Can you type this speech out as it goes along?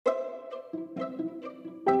Hello,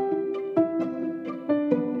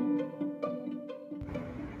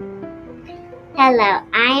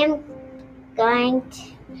 I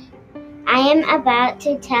am about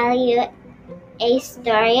to tell you a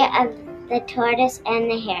story of the tortoise and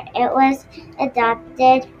the hare. It was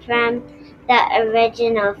adapted from the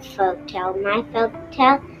original folktale. My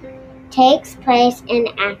folktale takes place in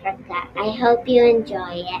Africa. I hope you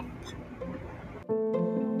enjoy it.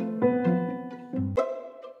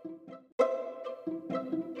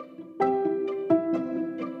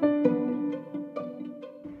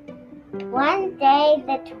 One day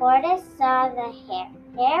the tortoise saw the hare.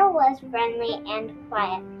 Hare was friendly and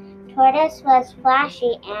quiet. Tortoise was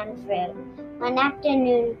flashy and rude. One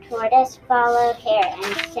afternoon, Tortoise followed Hare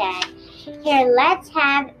and said, "Here, let's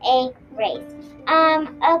have a race."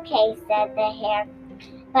 Okay, said the hare.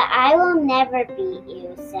 "But I will never beat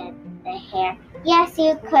you," said the hare. "Yes,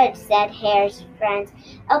 you could," said Hare's friends.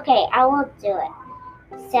 "Okay, I will do it,"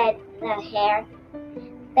 said the hare.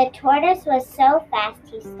 The tortoise was so fast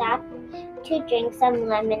he stopped to drink some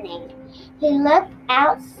lemonade. He looked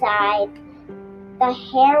outside. The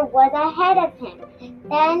hare was ahead of him.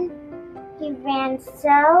 Then he ran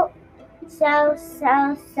so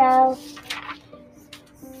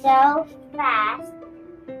fast,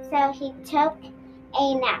 so he took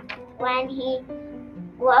a nap. When he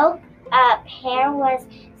woke up, Hare was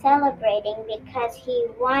celebrating because he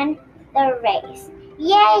won the race.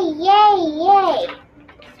 "Yay, yay, yay!"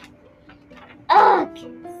 "Ugh,"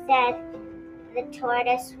 said the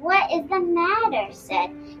tortoise. "What is the matter?" said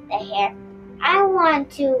the hare. "I want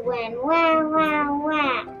to win. Wah, wah,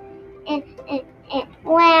 wah.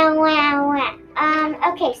 Wah, wah, wah.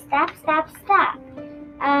 Okay, stop.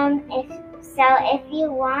 If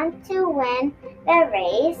you want to win the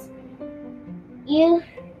race, you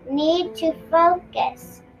need to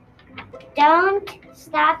focus. Don't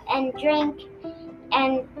stop and drink,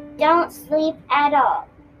 and don't sleep at all."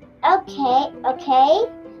 Okay,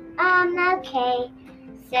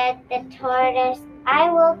 said the tortoise. "I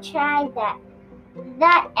will try that."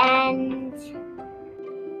 The end.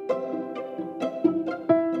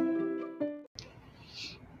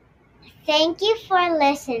 Thank you for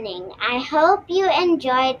listening. I hope you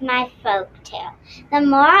enjoyed my folktale. The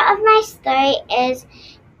moral of my story is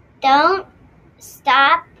don't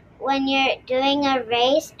stop when you're doing a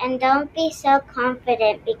race, and don't be so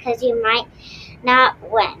confident because you might not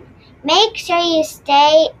win. Make sure you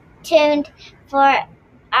stay tuned for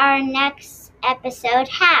our next episode,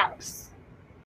 House.